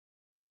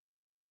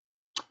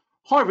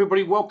Hi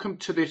everybody, welcome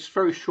to this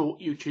very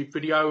short YouTube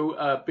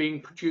video being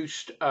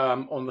produced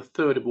on the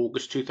 3rd of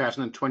August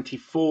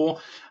 2024,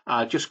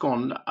 just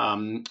gone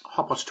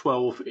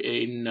 12:30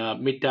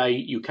 in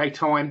midday UK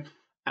time.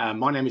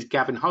 My name is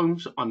Gavin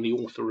Holmes. I'm the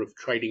author of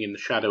Trading in the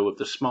Shadow of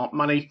the Smart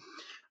Money,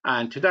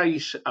 and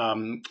today's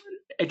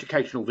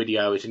educational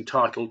video is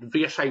entitled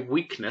VSA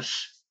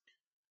Weakness,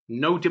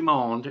 No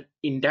Demand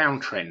in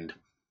Downtrend,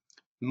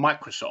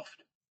 Microsoft.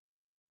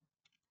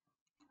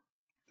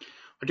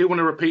 I do want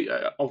to repeat,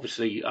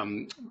 obviously,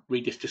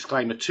 read this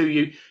disclaimer to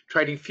you.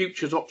 Trading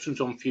futures,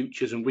 options on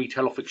futures and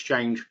retail off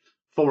exchange,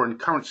 foreign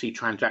currency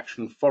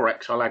transaction,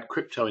 Forex, I'll add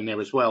crypto in there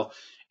as well,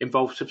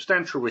 involves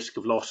substantial risk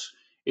of loss.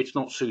 It's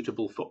not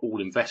suitable for all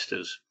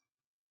investors.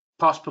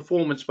 Past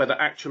performance, whether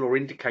actual or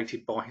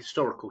indicated by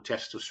historical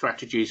tests of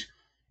strategies,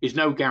 is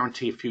no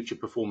guarantee of future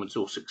performance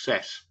or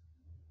success.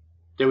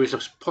 There is a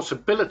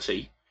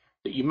possibility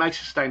that you may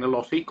sustain a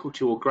loss equal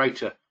to or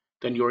greater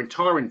than your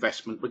entire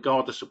investment,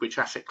 regardless of which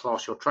asset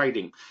class you're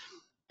trading: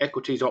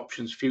 equities,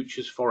 options,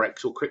 futures,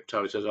 Forex, or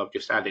cryptos, as I've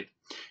just added.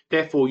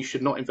 Therefore, you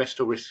should not invest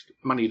or risk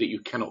money that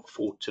you cannot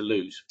afford to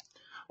lose.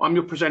 I'm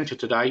your presenter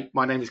today.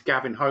 My name is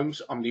Gavin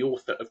Holmes. I'm the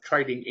author of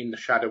Trading in the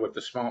Shadow of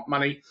the Smart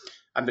Money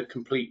and the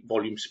Complete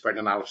Volume Spread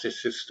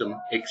Analysis System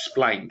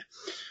Explained.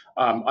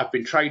 I've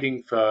been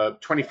trading for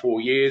 24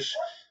 years.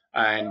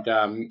 And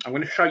I'm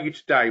going to show you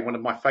today one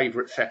of my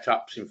favourite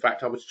setups. In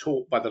fact, I was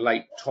taught by the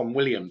late Tom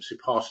Williams, who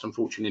passed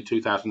unfortunately in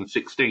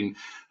 2016,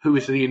 who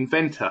is the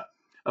inventor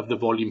of the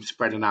volume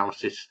spread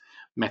analysis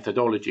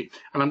methodology.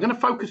 And I'm going to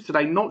focus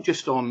today not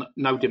just on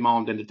no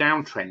demand in a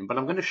downtrend, but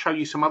I'm going to show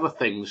you some other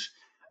things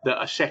that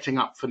are setting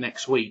up for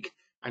next week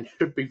and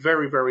should be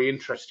very, very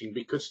interesting,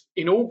 because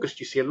in August,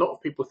 you see a lot of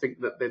people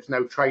think that there's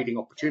no trading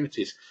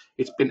opportunities.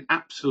 It's been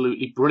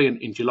absolutely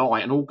brilliant in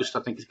July, and August,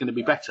 I think, is going to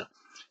be better.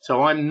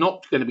 So I'm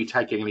not going to be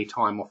taking any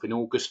time off in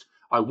August.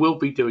 I will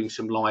be doing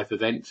some live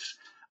events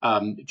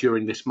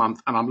during this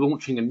month, and I'm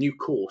launching a new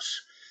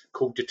course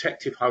called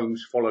Detective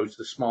Holmes Follows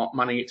the Smart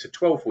Money. It's a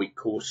 12-week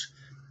course.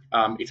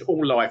 It's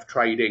all live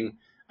trading,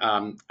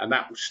 and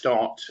that will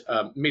start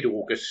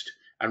mid-August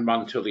and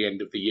run till the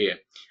end of the year.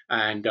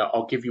 And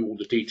I'll give you all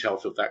the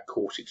details of that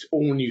course. It's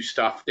all new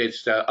stuff.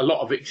 There's a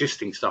lot of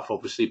existing stuff,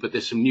 obviously, but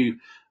there's some new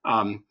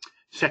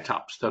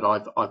setups that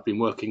I've been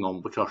working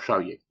on, which I'll show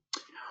you.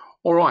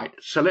 All right,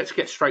 so let's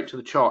get straight to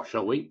the chart,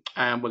 shall we?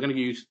 And we're going to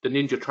use the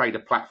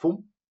NinjaTrader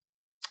platform.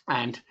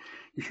 And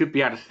you should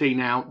be able to see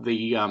now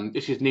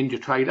this is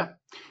NinjaTrader,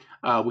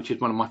 which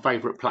is one of my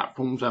favorite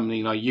platforms. I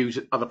mean, I use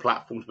other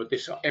platforms, but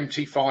this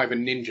MT5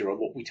 and Ninja are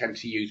what we tend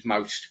to use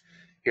most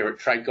here at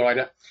Trade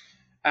Guider.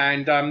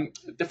 And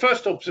the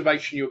first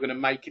observation you're going to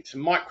make, it's a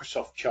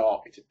Microsoft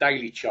chart. It's a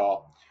daily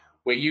chart.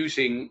 We're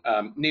using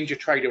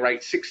NinjaTrader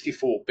 8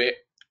 64-bit,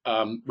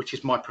 which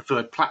is my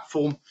preferred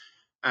platform.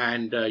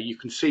 And you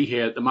can see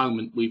here at the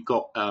moment we've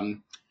got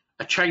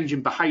a change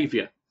in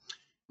behavior.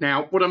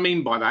 Now, what I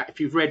mean by that, if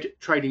you've read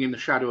Trading in the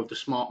Shadow of the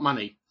Smart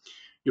Money,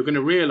 you're going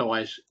to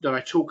realize that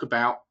I talk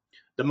about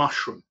the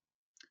mushroom.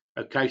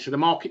 Okay, so the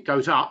market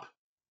goes up,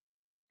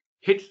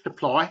 hits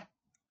supply,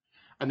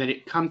 and then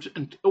it comes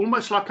and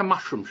almost like a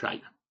mushroom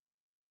shape.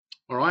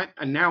 All right,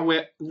 and now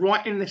we're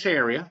right in this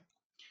area,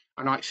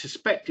 and I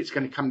suspect it's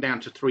going to come down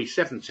to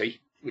 370,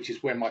 which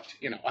is where my,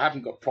 I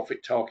haven't got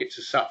profit targets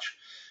as such.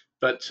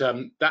 But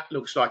that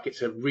looks like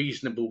it's a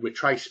reasonable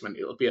retracement.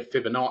 It'll be a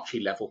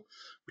Fibonacci level,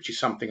 which is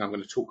something I'm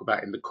going to talk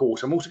about in the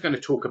course. I'm also going to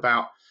talk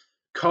about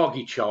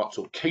Kagi charts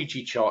or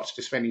KG charts,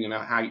 depending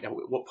on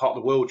what part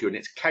of the world you're in.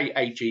 It's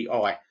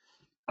KAGI.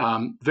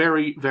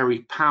 Very, very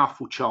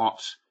powerful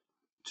charts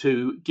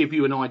to give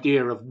you an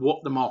idea of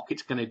what the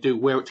market's going to do,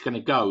 where it's going to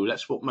go.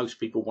 That's what most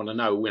people want to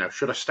know.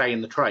 Should I stay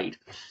in the trade?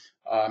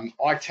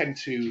 I tend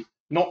to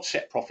not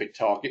set profit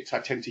targets. I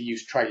tend to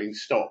use trailing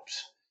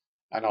stops.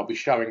 And I'll be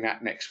showing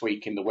that next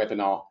week in the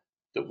webinar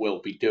that we'll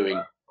be doing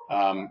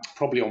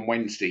probably on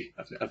Wednesday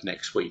of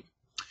next week.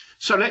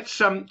 So let's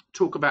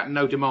talk about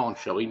no demand,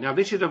 shall we? Now,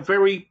 this is a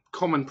very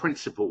common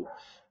principle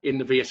in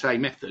the VSA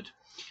method,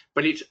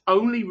 but it's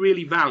only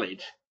really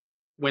valid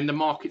when the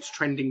market's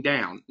trending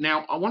down.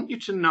 Now, I want you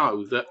to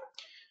know that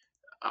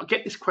I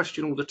get this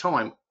question all the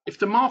time. If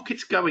the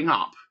market's going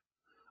up,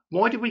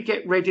 why do we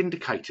get red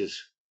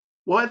indicators?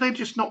 Why are they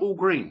just not all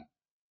green?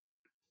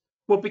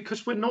 Well,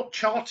 because we're not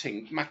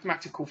charting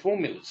mathematical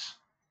formulas.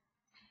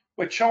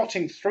 We're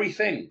charting three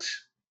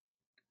things: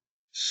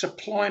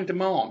 supply and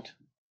demand,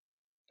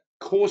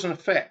 cause and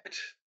effect,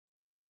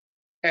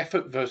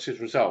 effort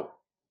versus result.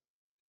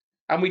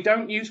 And we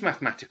don't use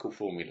mathematical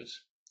formulas.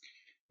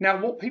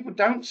 Now, what people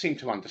don't seem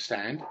to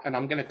understand, and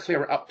I'm going to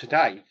clear it up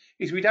today,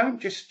 is we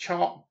don't just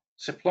chart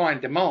supply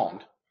and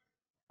demand.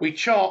 We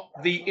chart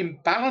the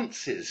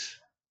imbalances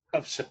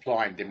of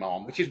supply and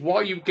demand, which is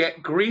why you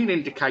get green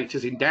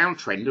indicators in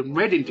downtrend and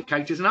red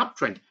indicators in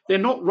uptrend. They're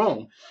not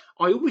wrong.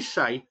 I always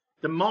say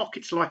the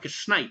market's like a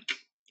snake.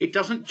 It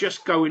doesn't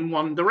just go in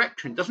one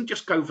direction. It doesn't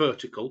just go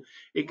vertical.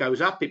 It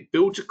goes up, it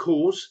builds a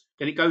cause,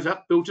 then it goes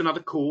up, builds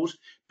another cause,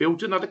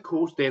 builds another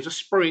cause. There's a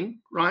spring,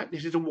 right?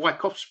 This is a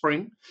Wyckoff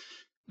spring.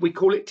 we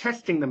call it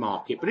testing the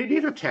market, but it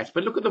is a test.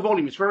 But look at the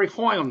volume; it's very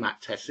high on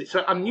that test. It's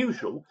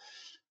unusual,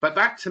 but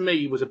that to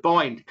me was a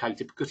buy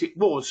indicator because it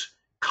was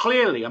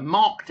clearly a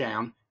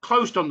markdown,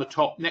 closed on the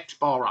top, next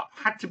bar up.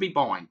 Had to be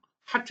buying,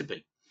 had to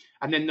be.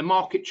 And then the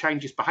market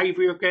changes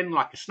behavior again,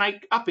 like a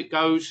snake, up it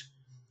goes.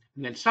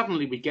 And then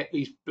suddenly we get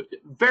these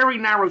very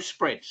narrow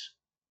spreads.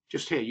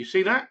 Just here, you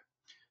see that?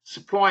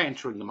 Supply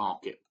entering the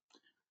market,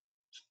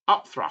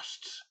 up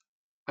thrusts.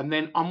 And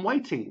then I'm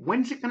waiting.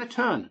 When's it going to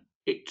turn?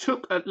 It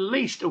took at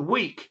least a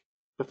week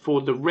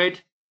before the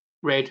red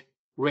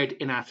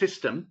in our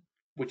system,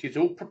 which is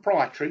all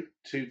proprietary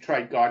to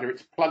TradeGuider.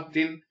 It's plugged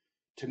in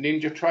to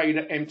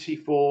NinjaTrader,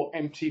 MT4,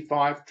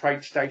 MT5,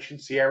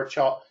 TradeStation, Sierra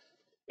Chart.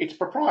 It's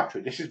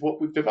proprietary. This is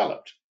what we've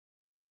developed.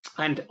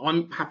 And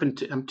I'm happen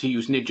to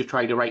use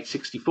NinjaTrader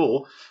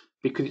 864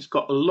 because it's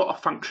got a lot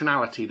of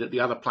functionality that the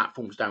other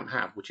platforms don't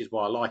have, which is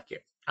why I like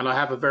it. And I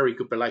have a very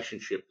good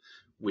relationship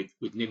with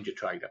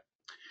NinjaTrader.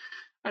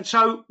 And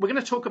so we're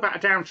going to talk about a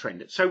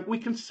downtrend. So we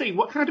can see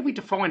how do we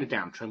define a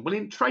downtrend? Well,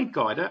 in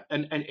TradeGuider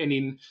and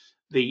in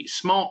the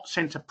Smart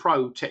Center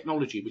Pro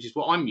technology, which is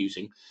what I'm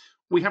using,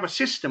 we have a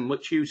system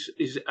which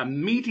is a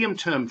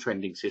medium-term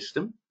trending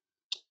system.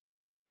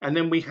 And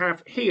then we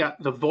have here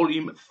the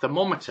volume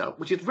thermometer,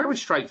 which is very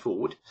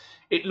straightforward.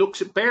 It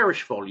looks at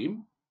bearish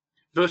volume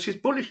versus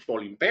bullish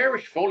volume.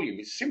 Bearish volume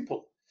is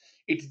simple.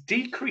 It's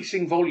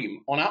decreasing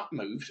volume on up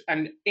moves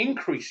and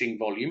increasing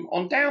volume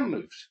on down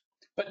moves,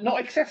 but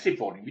not excessive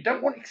volume. You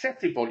don't want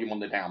excessive volume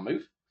on the down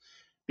move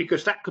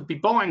because that could be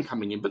buying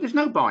coming in, but there's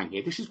no buying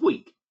here. This is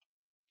weak.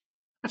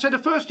 And so the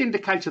first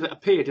indicator that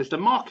appeared as the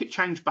market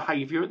changed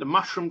behavior, the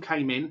mushroom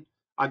came in.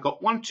 I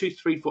got 1, 2,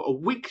 3, 4, a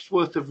week's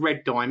worth of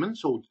red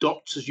diamonds, or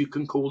dots as you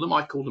can call them.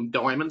 I call them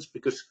diamonds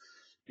because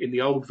in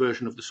the old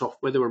version of the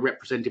software they were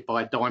represented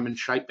by a diamond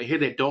shape, but here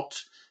they're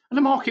dots. And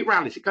the market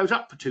rallies. It goes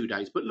up for 2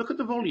 days, but look at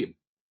the volume.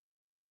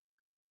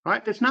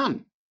 Right? There's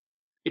none.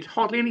 It's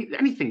hardly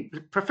anything.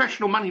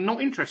 Professional money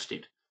not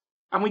interested.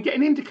 And we get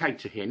an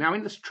indicator here. Now,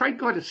 in this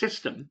TradeGuider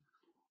system,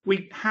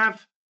 we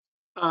have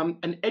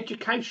an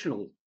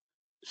educational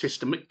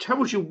system. It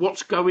tells you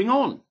what's going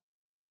on.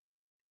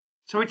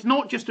 So it's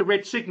not just a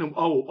red signal,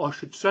 oh, I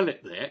should sell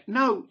it there.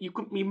 No, you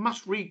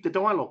must read the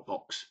dialog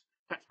box.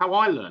 That's how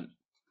I learned.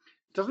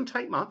 It doesn't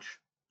take much.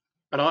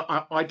 And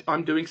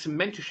I'm doing some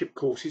mentorship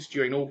courses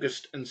during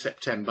August and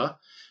September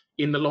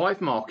in the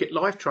live market,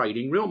 live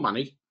trading, real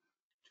money,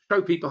 to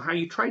show people how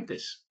you trade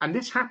this. And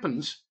this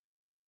happens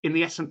in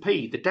the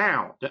S&P, the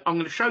Dow. I'm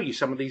going to show you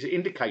some of these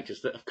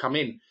indicators that have come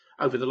in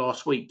over the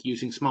last week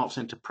using Smart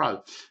Center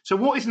Pro. So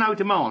what is no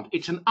demand?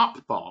 It's an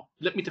up bar.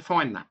 Let me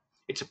define that.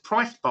 It's a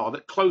price bar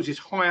that closes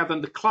higher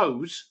than the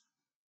close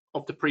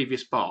of the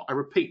previous bar. I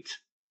repeat,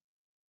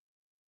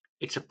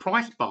 it's a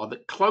price bar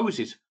that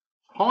closes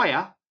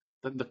higher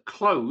than the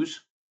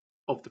close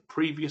of the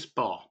previous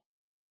bar.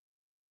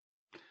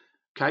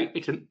 Okay,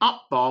 it's an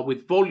up bar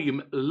with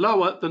volume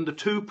lower than the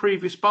 2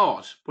 previous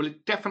bars. Well,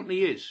 it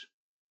definitely is.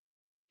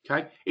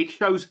 Okay, it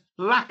shows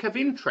lack of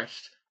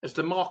interest as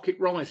the market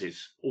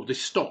rises, or the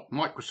stock,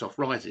 Microsoft,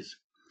 rises.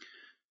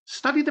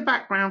 Study the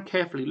background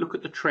carefully, look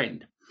at the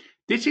trend.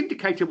 This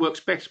indicator works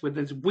best when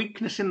there's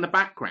weakness in the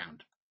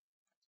background.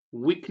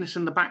 Weakness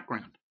in the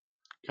background.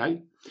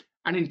 Okay,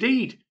 and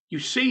indeed, you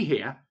see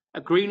here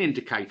a green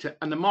indicator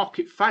and the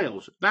market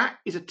fails. That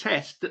is a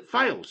test that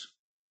fails.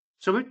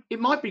 So it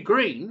might be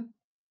green.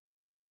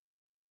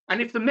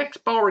 And if the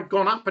next bar had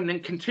gone up and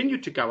then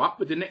continued to go up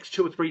with the next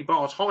 2 or 3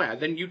 bars higher,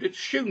 then you'd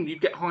assume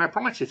you'd get higher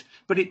prices.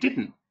 But it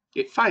didn't.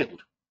 It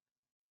failed.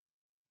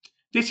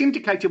 This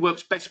indicator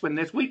works best when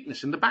there's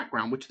weakness in the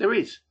background, which there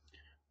is.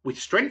 With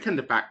strength in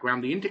the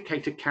background, the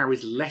indicator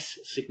carries less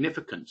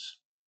significance.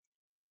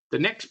 The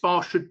next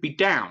bar should be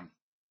down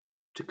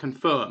to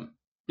confirm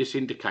this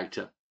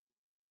indicator.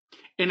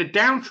 In a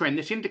downtrend,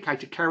 this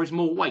indicator carries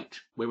more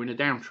weight. We're in a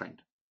downtrend.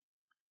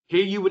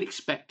 Here you would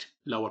expect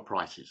lower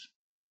prices.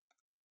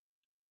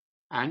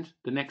 And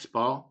the next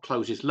bar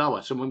closes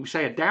lower. So when we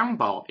say a down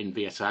bar in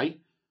VSA,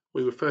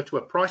 we refer to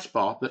a price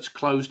bar that's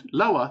closed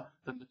lower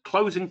than the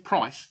closing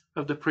price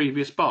of the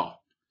previous bar,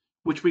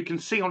 which we can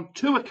see on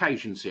 2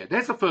 occasions here.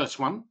 There's the first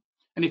one.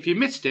 And if you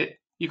missed it,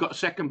 you got a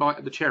second bite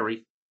of the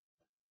cherry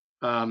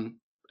at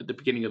the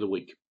beginning of the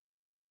week.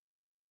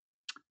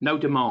 No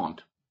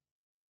demand.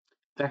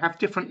 They have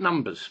different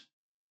numbers.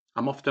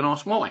 I'm often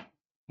asked why.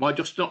 Why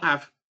just not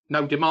have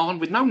no demand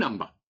with no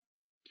number?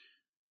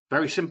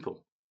 Very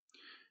simple.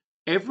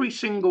 Every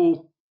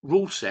single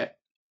rule set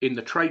in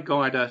the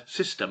TradeGuider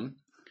system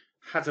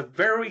has a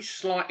very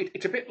slight,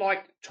 it's a bit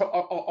like,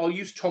 I'll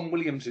use Tom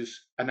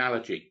Williams's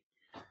analogy.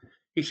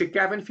 He said,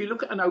 Gavin, if you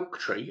look at an oak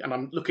tree, and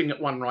I'm looking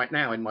at one right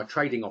now in my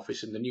trading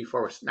office in the New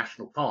Forest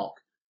National Park,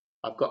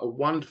 I've got a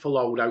wonderful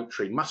old oak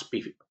tree, must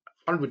be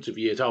hundreds of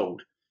years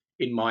old,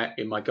 in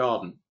my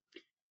garden.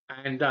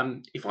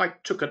 And if I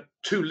took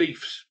 2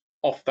 leaves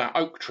off that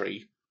oak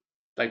tree,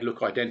 they'd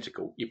look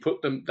identical. You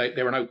put them,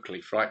 they're an oak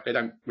leaf, right?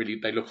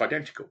 They look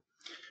identical.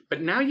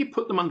 But now you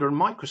put them under a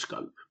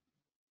microscope.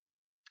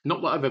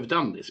 Not that I've ever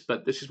done this,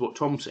 but this is what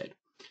Tom said.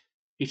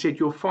 he said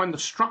you'll find the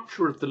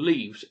structure of the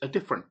leaves are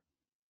different.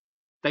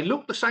 They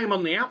look the same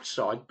on the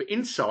outside, but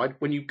inside,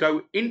 when you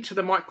go into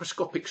the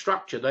microscopic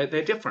structure,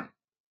 they're different.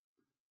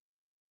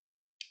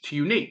 It's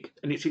unique,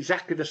 and it's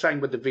exactly the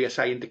same with the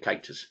VSA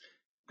indicators.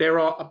 There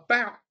are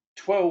about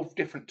 12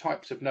 different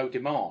types of no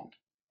demand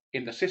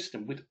in the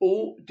system, with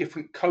all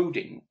different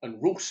coding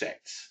and rule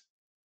sets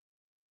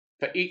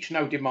for each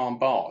no demand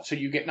bar. So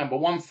you get number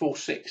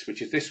 146,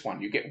 which is this one.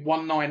 You get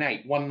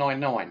 198,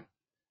 199.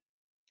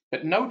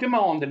 But no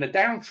demand in a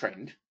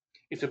downtrend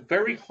is a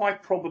very high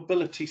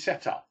probability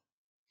setup.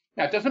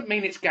 Now, it doesn't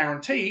mean it's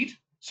guaranteed.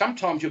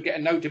 Sometimes you'll get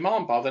a no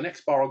demand bar, the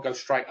next bar will go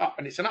straight up,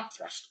 and it's an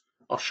upthrust.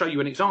 I'll show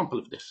you an example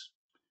of this.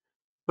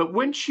 But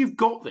once you've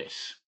got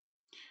this,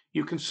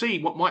 you can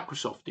see what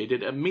Microsoft did.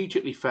 It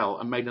immediately fell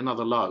and made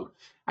another low.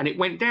 And it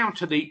went down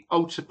to the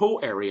old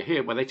support area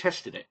here where they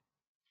tested it.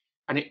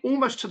 And it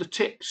almost to the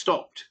tick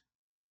stopped.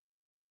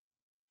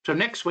 So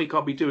next week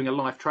I'll be doing a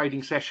live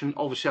trading session.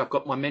 Obviously I've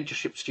got my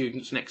mentorship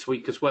students next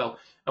week as well,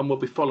 and we'll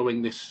be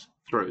following this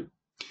through.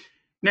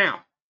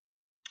 Now,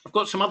 I've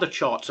got some other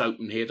charts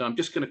open here that I'm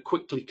just going to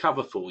quickly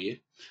cover for you.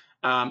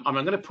 And I'm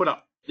going to put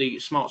up the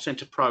Smart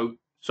Center Pro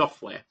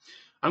software.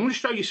 I'm going to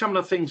show you some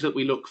of the things that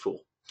we look for.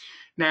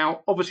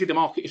 Now, obviously the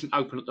market isn't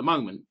open at the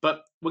moment,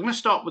 but we're going to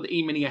start with the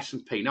E-mini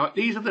S&P. Now,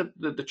 these are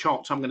the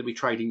charts I'm going to be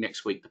trading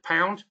next week. The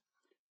pound,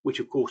 which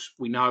of course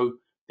we know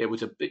there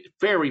was a bit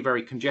very,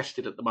 very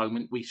congested at the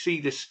moment. We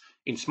see this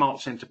in Smart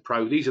Center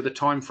Pro. These are the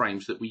time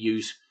frames that we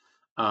use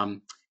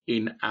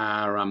in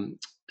our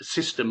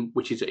system,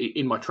 which is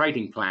in my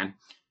trading plan.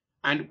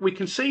 And we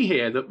can see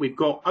here that we've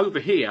got over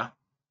here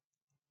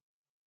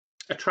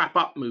a trap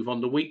up move on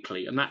the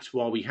weekly, and that's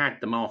why we had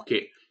the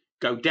market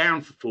go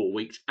down for 4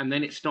 weeks, and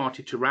then it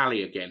started to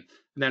rally again.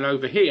 And then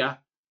over here,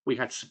 we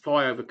had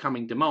supply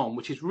overcoming demand,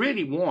 which is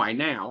really why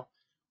now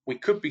we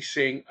could be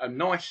seeing a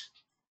nice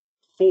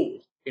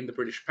fall in the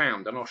British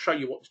pound. And I'll show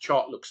you what the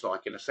chart looks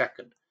like in a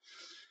second.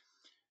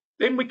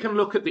 Then we can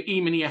look at the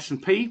E-mini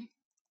S&P,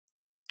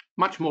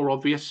 much more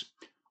obvious.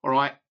 All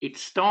right,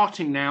 it's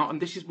starting now,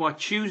 and this is why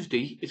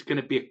Tuesday is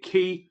going to be a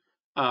key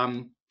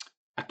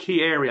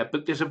area.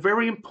 But there's a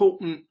very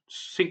important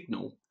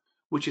signal,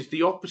 which is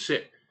the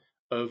opposite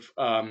of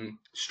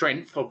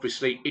strength.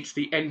 Obviously, it's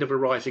the end of a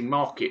rising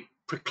market,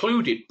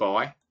 precluded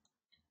by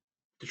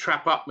the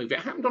trap up move. It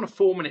happened on a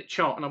 4-minute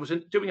chart, and I was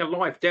doing a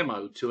live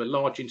demo to a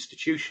large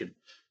institution,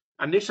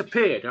 and this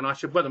appeared, and I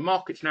said, well, the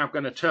market's now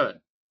going to turn.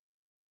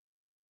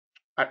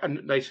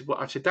 And they said, well,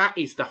 I said, that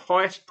is the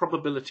highest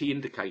probability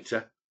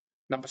indicator,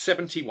 number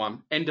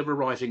 71, end of a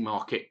rising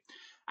market.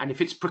 And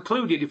if it's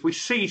precluded, if we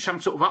see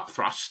some sort of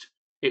upthrust,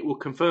 it will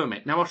confirm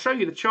it. Now, I'll show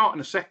you the chart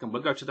in a second.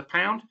 We'll go to the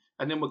pound,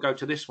 and then we'll go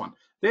to this one.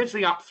 There's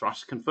the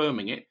upthrust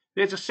confirming it.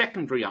 There's a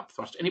secondary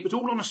upthrust, and it was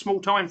all on a small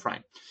time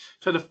frame.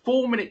 So the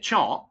 4-minute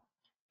chart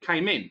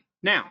came in.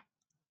 Now,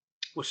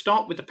 we'll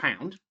start with the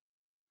pound,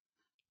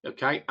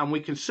 okay? And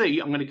we can see,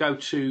 I'm going to go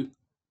to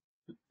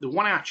the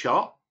 1-hour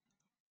chart,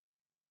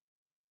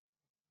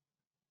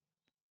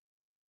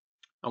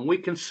 and we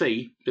can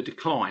see the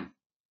decline,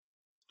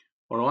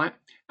 all right?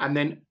 And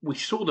then we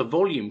saw the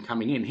volume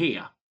coming in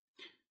here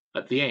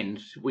at the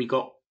end. We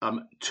got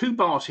 2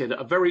 bars here that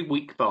are very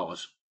weak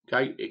bars,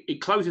 okay?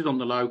 It closes on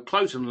the low,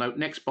 closes on the low,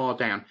 next bar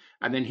down,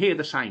 and then here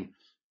the same.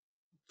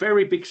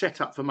 Very big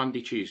setup for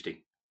Monday,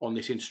 Tuesday on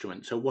this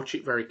instrument, so watch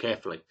it very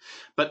carefully.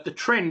 But the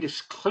trend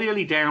is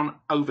clearly down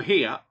over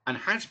here and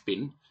has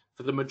been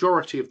for the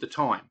majority of the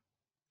time.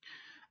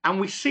 And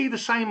we see the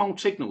same old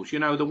signals, you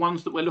know, the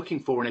ones that we're looking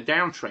for in a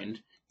downtrend.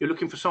 You're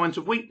looking for signs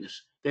of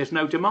weakness. There's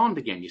no demand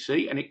again, you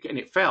see, and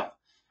it fell.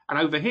 And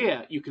over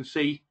here, you can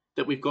see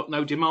that we've got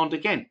no demand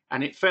again,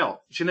 and it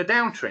fell. It's in a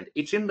downtrend.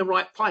 It's in the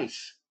right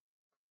place.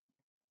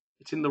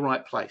 It's in the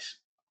right place.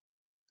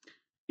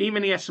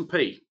 E-mini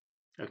S&P,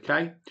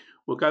 okay?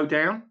 We'll go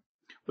down.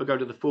 We'll go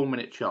to the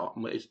 4-minute chart.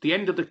 It's the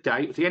end of the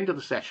day. It's the end of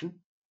the session,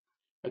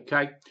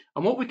 okay?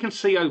 And what we can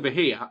see over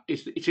here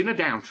is that it's in a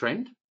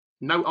downtrend.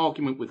 No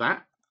argument with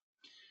that.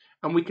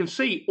 And we can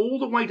see all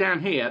the way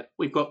down here,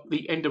 we've got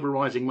the end of a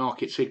rising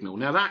market signal.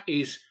 Now that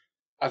is,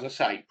 as I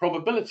say,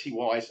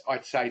 probability-wise,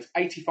 I'd say it's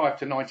 85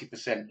 to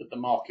 90% that the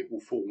market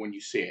will fall when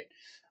you see it.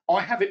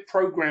 I have it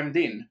programmed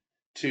in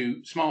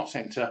to Smart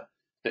Center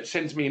that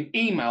sends me an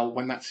email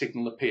when that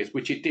signal appears,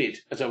 which it did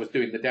as I was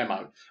doing the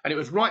demo. And it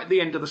was right at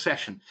the end of the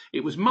session.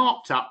 It was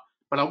marked up,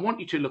 but I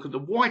want you to look at the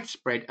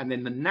widespread and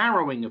then the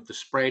narrowing of the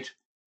spread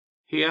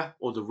here,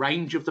 or the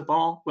range of the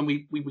bar. When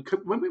we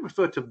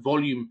refer to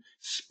volume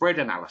spread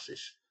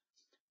analysis,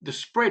 the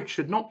spread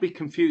should not be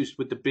confused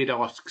with the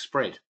bid-ask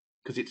spread,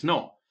 because it's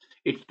not.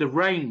 It's the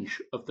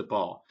range of the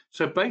bar.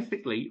 So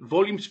basically,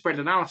 volume spread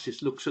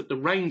analysis looks at the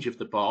range of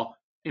the bar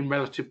in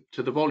relative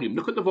to the volume.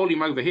 Look at the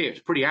volume over here.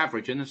 It's pretty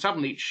average, and then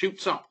suddenly it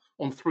shoots up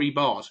on 3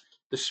 bars.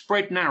 The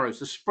spread narrows.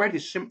 The spread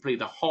is simply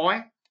the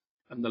high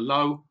and the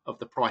low of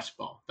the price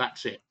bar.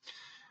 That's it.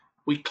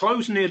 We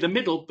close near the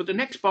middle, but the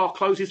next bar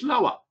closes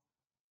lower.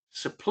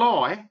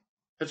 Supply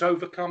has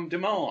overcome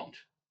demand.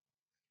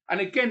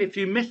 And again, if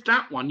you missed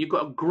that one, you've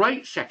got a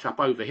great setup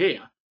over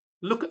here.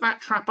 Look at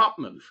that trap up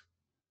move.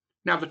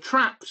 Now, the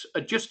traps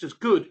are just as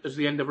good as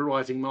the end of a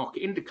rising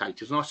market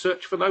indicators, and I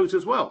search for those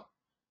as well.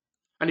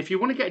 And if you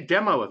want to get a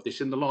demo of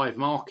this in the live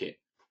market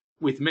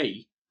with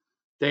me,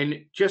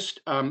 then just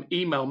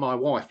email my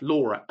wife,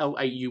 Laura,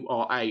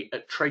 Laura,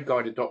 at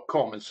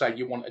tradeguider.com and say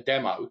you want a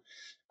demo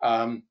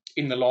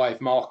in the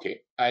live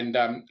market. And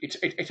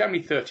it's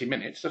only 30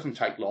 minutes, doesn't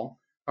take long,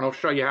 and I'll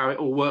show you how it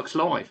all works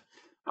live.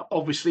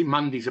 Obviously,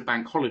 Monday's a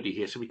bank holiday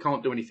here, so we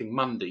can't do anything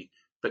Monday.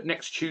 But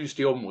next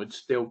Tuesday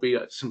onwards, there'll be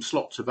some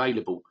slots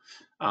available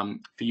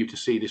for you to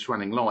see this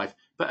running live.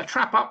 But a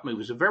trap up move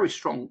is a very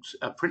strong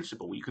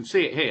principle. You can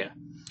see it here,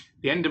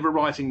 the end of a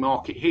rising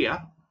market here.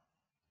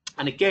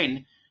 And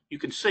again, you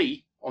can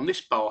see on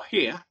this bar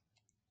here,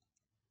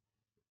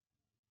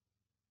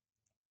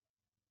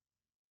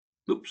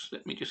 oops,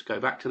 let me just go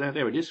back to there.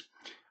 There it is.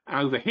 And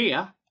over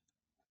here,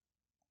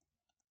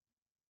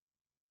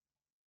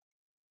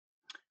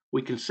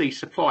 we can see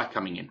supply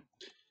coming in.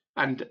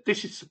 And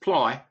this is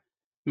supply,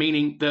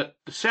 meaning that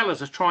the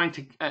sellers are trying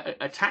to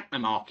attack the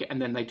market,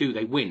 and then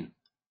they win.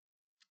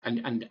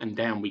 And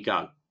down we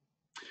go.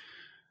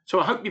 So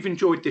I hope you've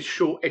enjoyed this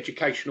short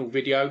educational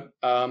video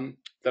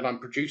that I'm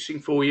producing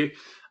for you.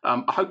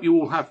 I hope you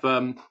all have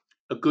a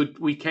good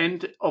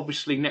weekend.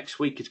 Obviously, next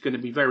week is going to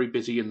be very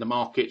busy in the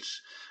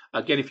markets.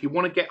 Again, if you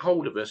want to get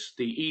hold of us,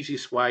 the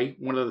easiest way,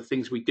 one of the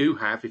things we do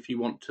have, if you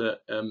want to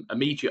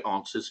immediate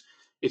answers,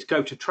 is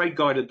go to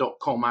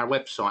tradeguider.com, our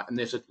website, and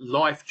there's a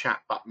live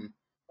chat button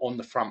on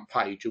the front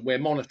page, and we're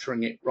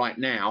monitoring it right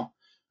now.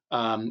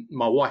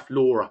 My wife,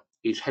 Laura,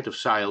 is head of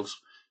sales,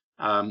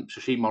 so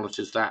she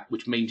monitors that,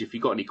 which means if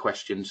you've got any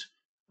questions,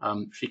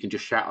 she can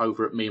just shout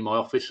over at me in my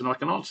office and I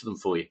can answer them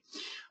for you.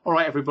 All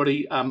right,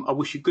 everybody, I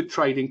wish you good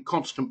trading,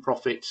 constant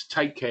profits.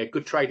 Take care.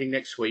 Good trading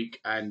next week,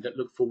 and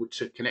look forward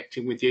to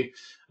connecting with you.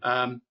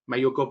 May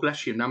your God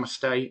bless you.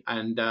 Namaste,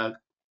 and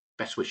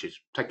best wishes.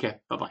 Take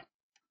care. Bye-bye.